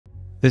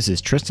This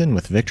is Tristan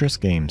with Victress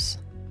Games.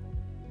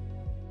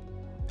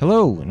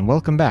 Hello, and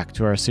welcome back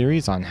to our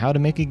series on how to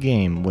make a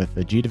game with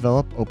the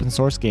GDevelop open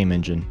source game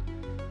engine.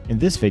 In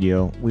this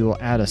video, we will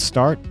add a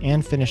start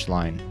and finish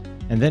line,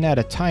 and then add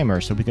a timer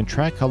so we can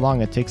track how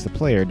long it takes the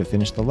player to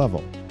finish the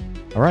level.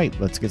 Alright,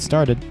 let's get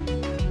started.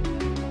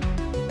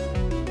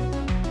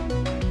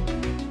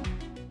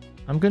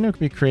 I'm going to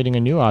be creating a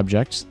new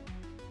object,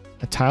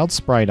 a tiled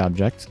sprite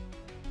object.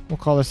 We'll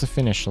call this a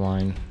finish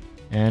line,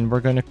 and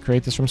we're going to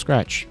create this from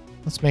scratch.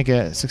 Let's make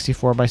it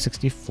 64 by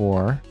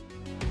 64.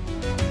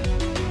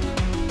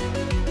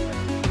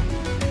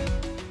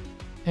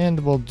 And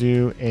we'll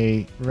do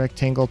a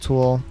rectangle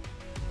tool.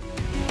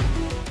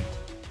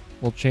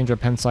 We'll change our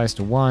pen size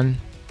to 1.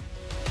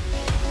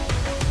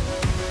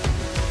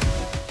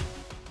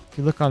 If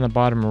you look on the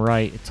bottom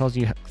right, it tells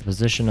you the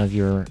position of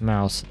your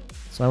mouse.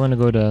 So I want to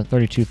go to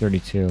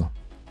 3232.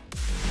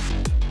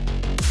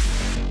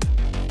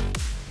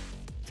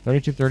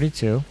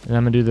 3232, and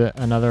I'm going to do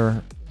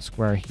another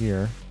square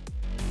here.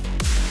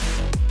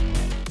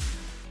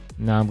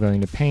 Now I'm going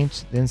to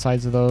paint the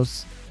insides of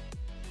those.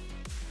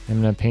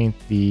 I'm going to paint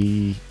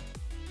the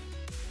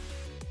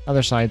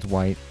other sides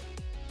white.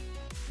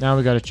 Now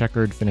we got a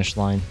checkered finish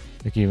line.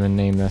 We can even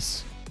name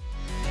this.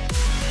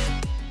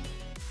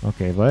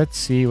 Okay, let's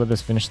see what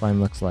this finish line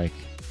looks like.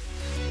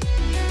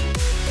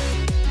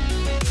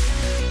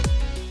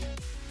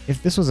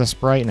 If this was a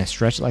sprite and I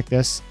stretch it like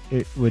this,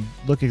 it would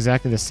look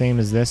exactly the same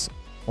as this,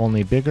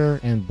 only bigger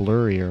and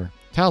blurrier.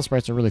 Tile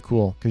sprites are really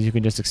cool because you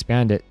can just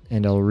expand it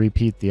and it'll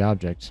repeat the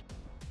object.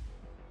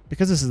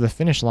 Because this is the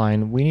finish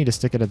line, we need to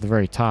stick it at the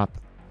very top.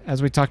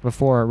 As we talked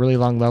before, at really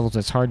long levels,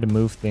 it's hard to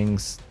move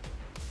things.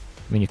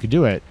 I mean, you could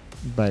do it,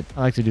 but I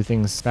like to do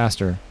things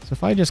faster. So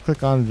if I just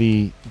click on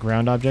the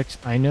ground object,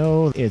 I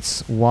know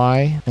it's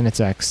Y and it's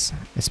X. I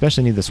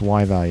especially need this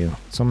Y value.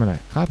 So I'm going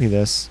to copy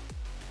this,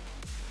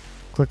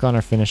 click on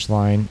our finish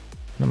line,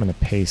 and I'm going to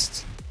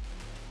paste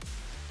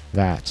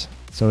that.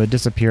 So it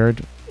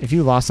disappeared. If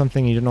you lost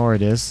something and you don't know where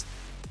it is,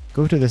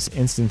 go to this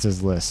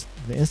instances list.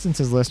 The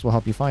instances list will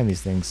help you find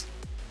these things.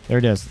 There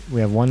it is.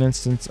 We have one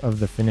instance of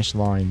the finish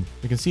line.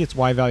 You can see its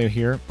Y value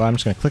here, but I'm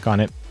just going to click on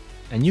it.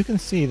 And you can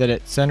see that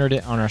it centered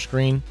it on our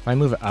screen. If I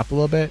move it up a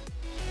little bit,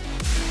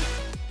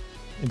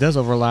 it does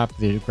overlap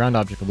the ground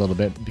object a little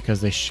bit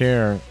because they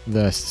share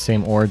the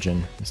same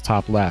origin, this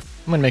top left.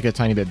 I'm going to make it a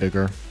tiny bit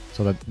bigger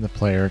so that the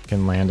player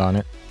can land on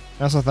it.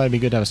 I also thought it'd be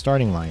good to have a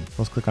starting line.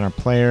 Let's click on our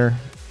player,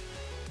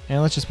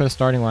 and let's just put a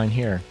starting line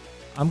here.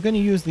 I'm going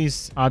to use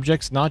these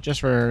objects not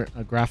just for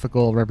a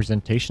graphical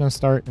representation of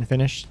start and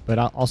finish, but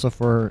also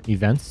for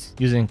events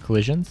using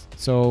collisions.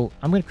 So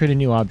I'm going to create a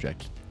new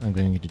object. I'm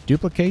going to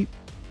duplicate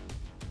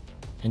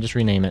and just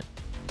rename it.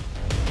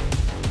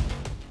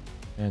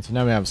 And so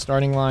now we have a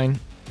starting line.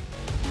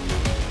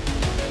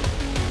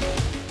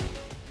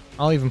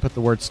 I'll even put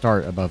the word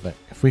start above it.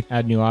 If we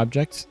add new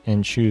objects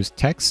and choose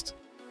text,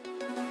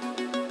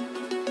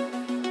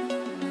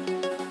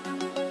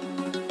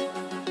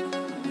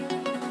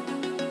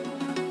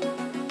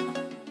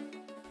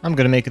 I'm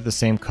going to make it the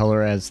same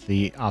color as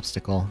the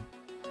obstacle.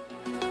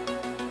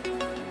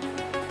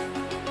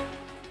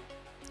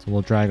 So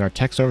we'll drag our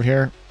text over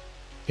here.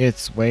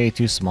 It's way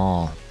too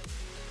small.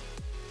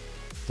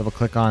 Double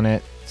click on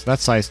it. So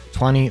that's size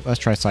 20. Let's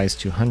try size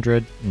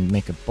 200 and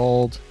make it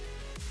bold.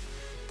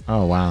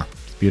 Oh wow,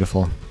 it's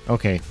beautiful.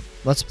 Okay,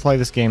 let's play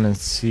this game and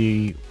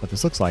see what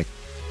this looks like.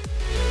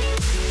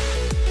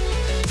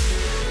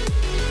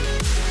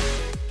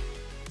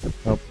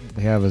 Oh,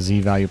 we have a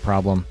Z value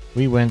problem.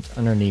 We went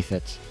underneath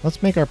it.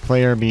 Let's make our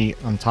player be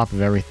on top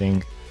of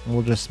everything.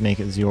 We'll just make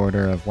it Z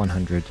order of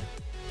 100.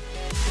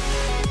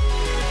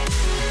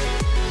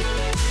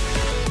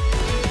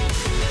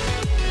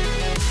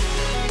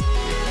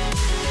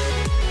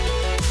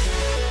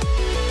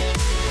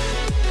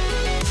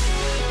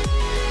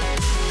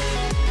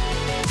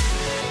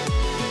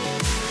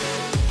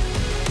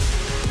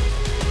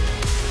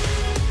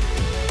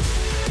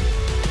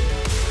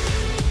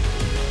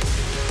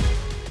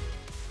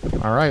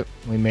 Alright,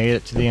 we made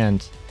it to the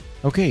end.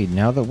 Okay,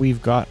 now that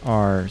we've got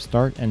our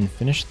start and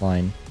finish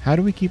line, how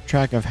do we keep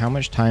track of how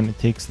much time it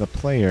takes the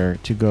player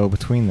to go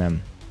between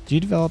them?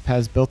 GDevelop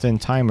has built-in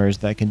timers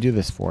that can do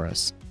this for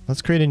us.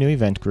 Let's create a new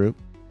event group.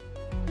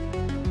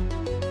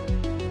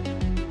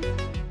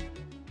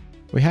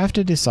 We have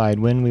to decide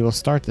when we will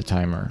start the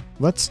timer.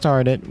 Let's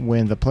start it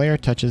when the player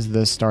touches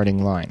the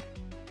starting line.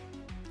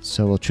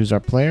 So we'll choose our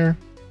player,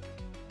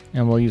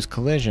 and we'll use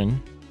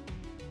collision,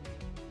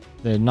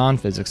 the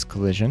non-physics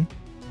collision,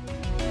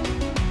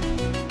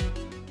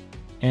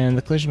 and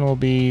the collision will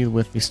be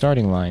with the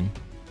starting line.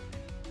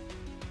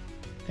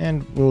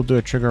 And we'll do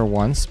a trigger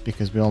once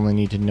because we only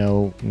need to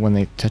know when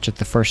they touch it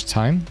the first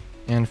time,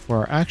 and for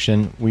our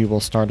action we will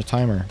start a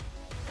timer.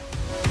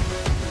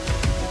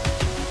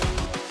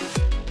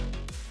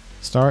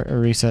 Start or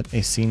reset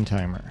a scene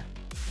timer.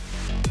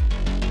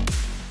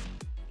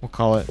 We'll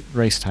call it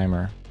race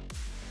timer.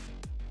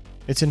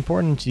 It's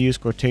important to use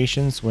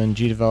quotations when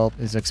GDevelop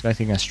is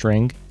expecting a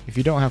string. If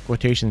you don't have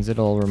quotations,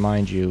 it'll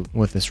remind you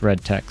with this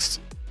red text.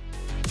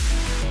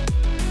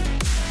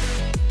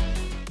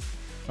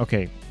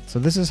 Okay, so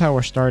this is how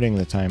we're starting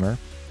the timer.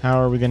 How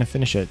are we going to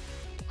finish it?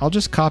 I'll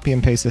just copy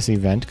and paste this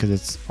event because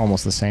it's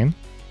almost the same.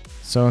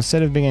 So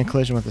instead of being in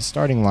collision with the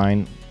starting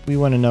line, we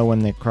want to know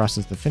when it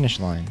crosses the finish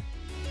line.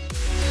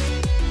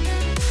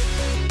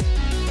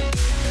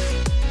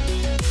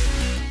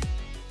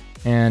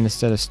 And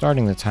instead of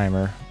starting the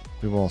timer,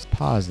 we will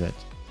pause it.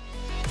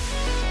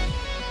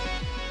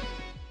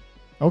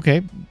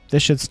 Okay,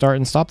 this should start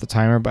and stop the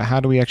timer, but how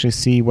do we actually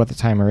see what the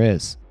timer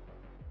is?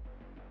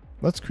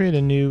 Let's create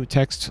a new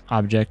text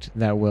object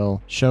that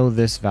will show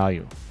this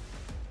value.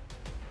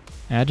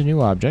 Add a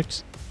new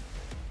object,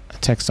 a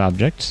text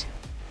object,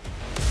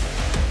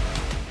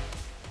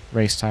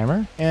 race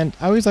timer, and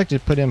I always like to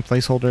put in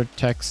placeholder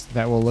text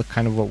that will look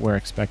kind of what we're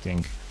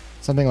expecting.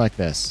 Something like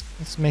this.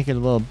 Let's make it a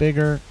little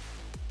bigger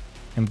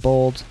and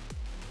bold,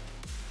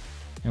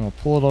 and we'll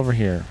pull it over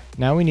here.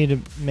 Now we need to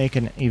make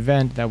an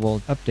event that will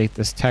update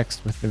this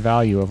text with the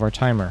value of our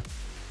timer.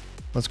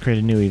 Let's create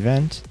a new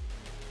event.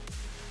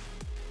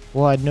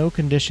 We'll add no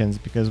conditions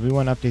because we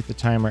want to update the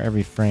timer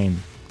every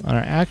frame. On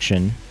our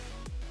action,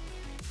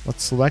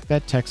 let's select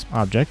that text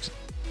object,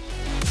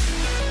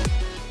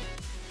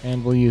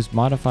 and we'll use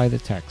modify the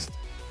text.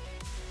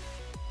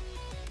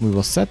 We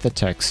will set the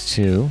text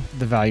to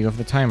the value of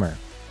the timer.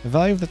 The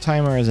value of the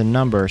timer is a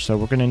number, so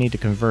we're going to need to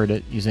convert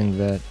it using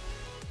the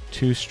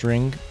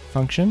toString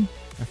function.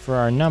 And for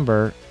our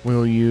number, we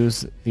will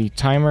use the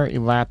timer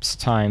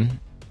elapsed time,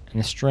 and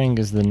the string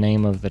is the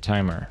name of the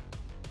timer.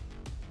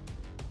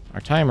 Our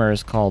timer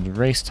is called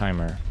race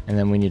timer, and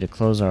then we need to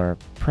close our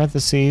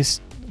parentheses,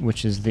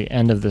 which is the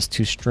end of this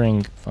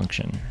toString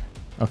function.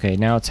 Okay,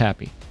 now it's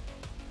happy.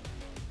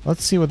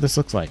 Let's see what this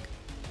looks like.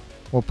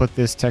 We'll put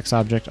this text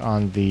object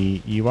on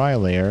the UI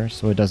layer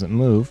so it doesn't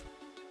move.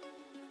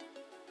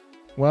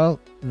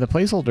 Well, the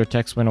placeholder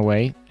text went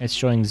away. It's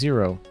showing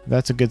 0.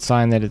 That's a good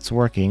sign that it's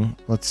working.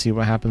 Let's see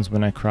what happens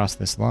when I cross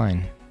this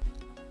line.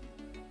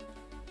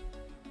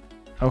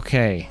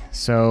 Okay,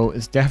 so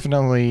it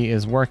definitely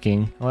is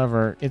working.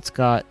 However, it's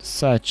got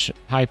such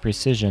high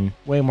precision,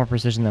 way more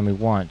precision than we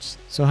want.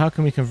 So how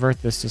can we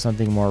convert this to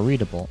something more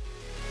readable?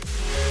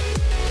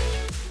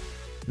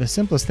 The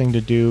simplest thing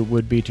to do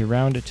would be to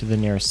round it to the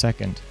nearest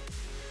second.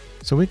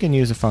 So we can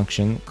use a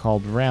function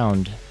called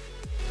round.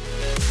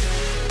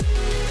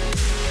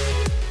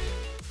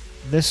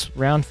 This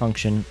round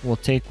function will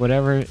take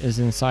whatever is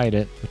inside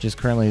it, which is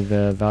currently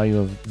the value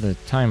of the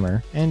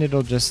timer, and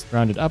it'll just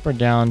round it up or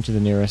down to the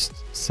nearest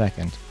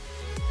second.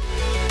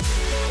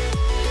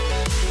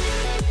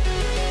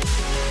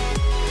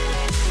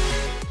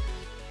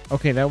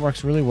 Okay, that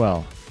works really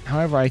well.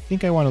 However, I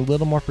think I want a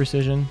little more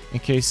precision in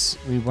case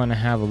we want to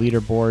have a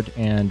leaderboard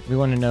and we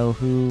want to know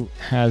who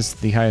has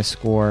the highest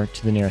score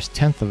to the nearest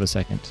tenth of a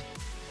second.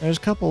 There's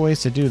a couple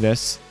ways to do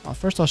this.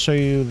 First, I'll show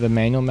you the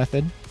manual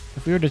method.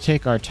 If we were to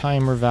take our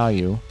timer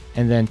value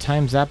and then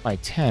times that by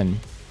 10,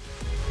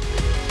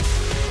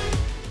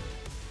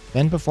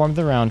 then perform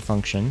the round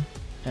function,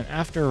 and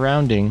after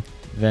rounding,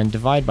 then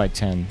divide by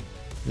 10.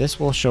 This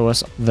will show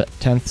us the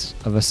tenths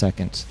of a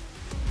second.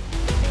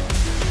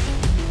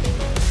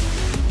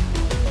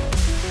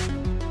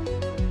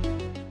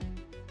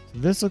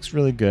 This looks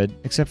really good,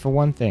 except for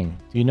one thing.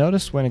 Do you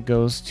notice when it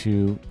goes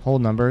to whole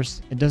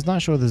numbers, it does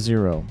not show the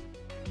 0.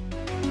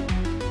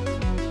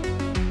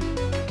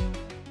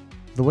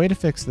 The way to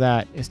fix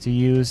that is to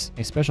use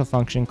a special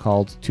function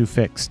called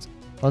ToFixed.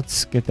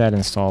 Let's get that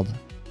installed.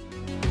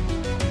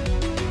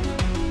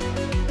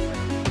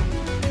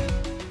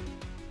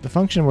 The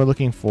function we're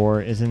looking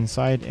for is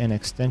inside an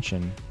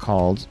extension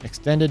called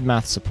Extended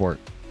Math Support.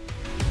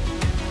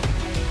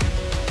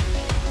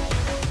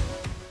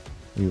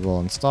 We will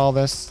install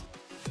this,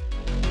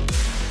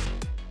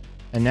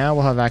 and now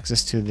we'll have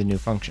access to the new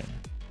function.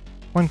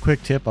 One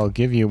quick tip I'll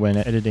give you when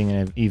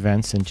editing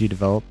events in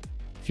GDevelop: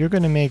 if you're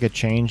going to make a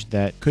change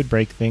that could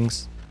break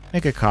things,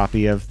 make a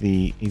copy of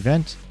the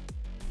event,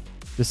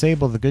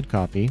 disable the good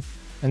copy,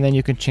 and then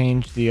you can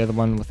change the other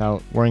one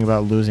without worrying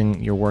about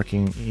losing your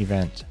working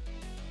event.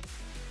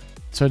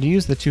 So to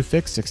use the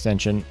ToFixed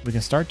extension, we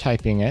can start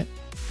typing it,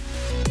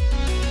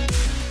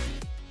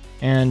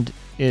 and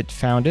it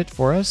found it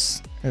for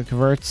us. It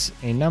converts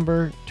a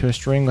number to a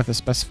string with a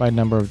specified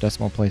number of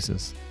decimal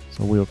places.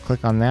 So we'll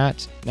click on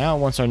that. Now it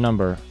wants our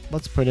number.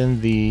 Let's put in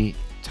the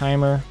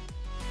timer.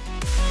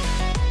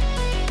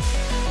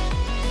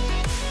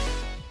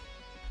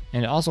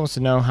 And it also wants to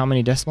know how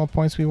many decimal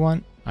points we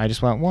want. I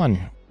just want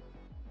 1.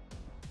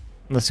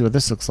 Let's see what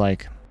this looks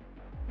like.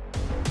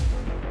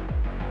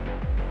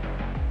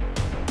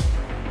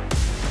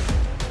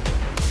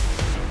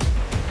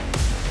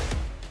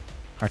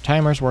 Our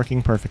timer's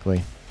working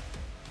perfectly.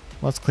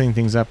 Let's clean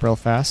things up real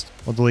fast.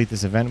 We'll delete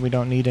this event we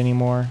don't need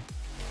anymore.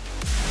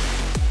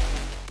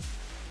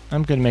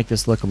 I'm going to make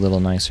this look a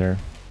little nicer.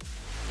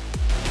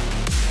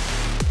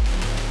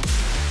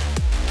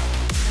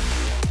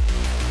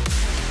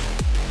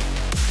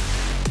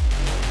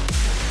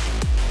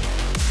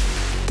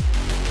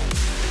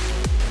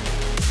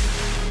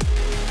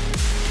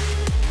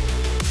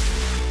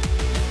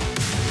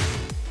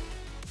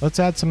 Let's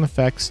add some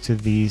effects to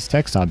these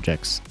text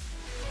objects.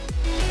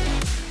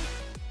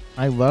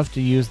 I love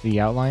to use the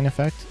outline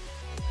effect.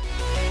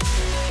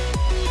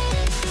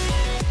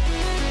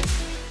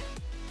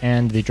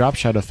 And the drop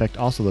shadow effect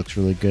also looks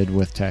really good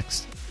with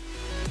text.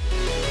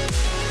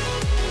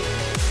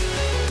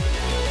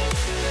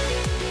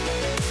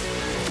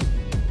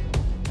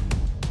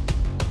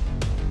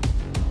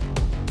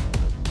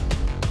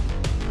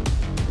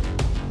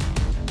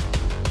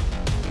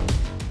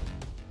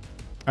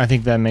 I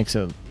think that makes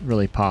it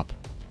really pop.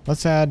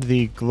 Let's add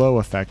the glow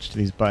effect to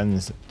these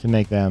buttons to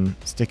make them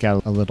stick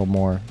out a little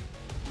more.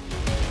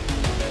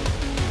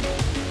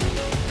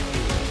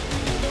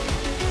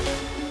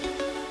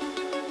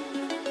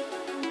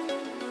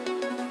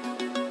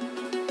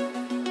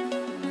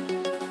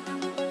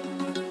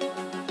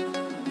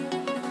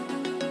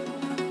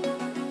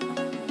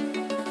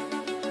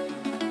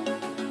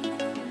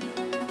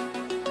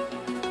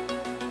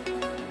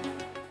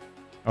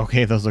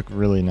 Okay, those look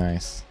really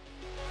nice.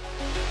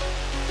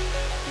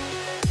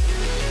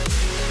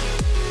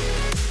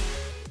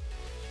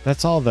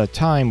 That's all the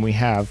time we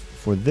have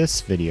for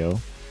this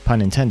video,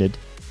 pun intended.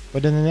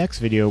 But in the next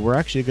video, we're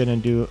actually going to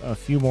do a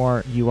few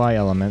more UI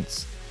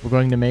elements. We're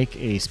going to make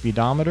a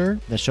speedometer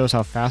that shows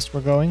how fast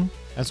we're going,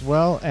 as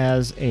well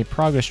as a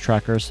progress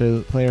tracker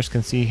so players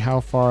can see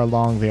how far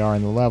along they are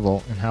in the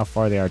level and how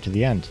far they are to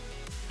the end.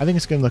 I think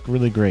it's going to look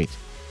really great.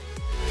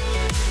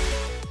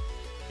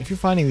 If you're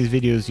finding these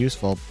videos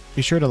useful,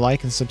 be sure to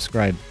like and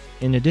subscribe.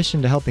 In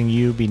addition to helping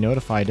you be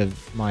notified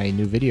of my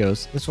new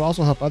videos, this will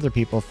also help other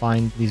people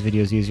find these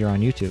videos easier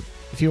on YouTube.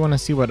 If you want to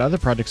see what other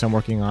projects I'm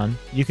working on,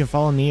 you can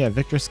follow me at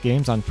Victress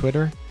Games on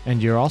Twitter,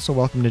 and you're also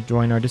welcome to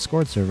join our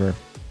Discord server.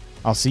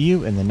 I'll see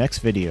you in the next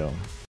video.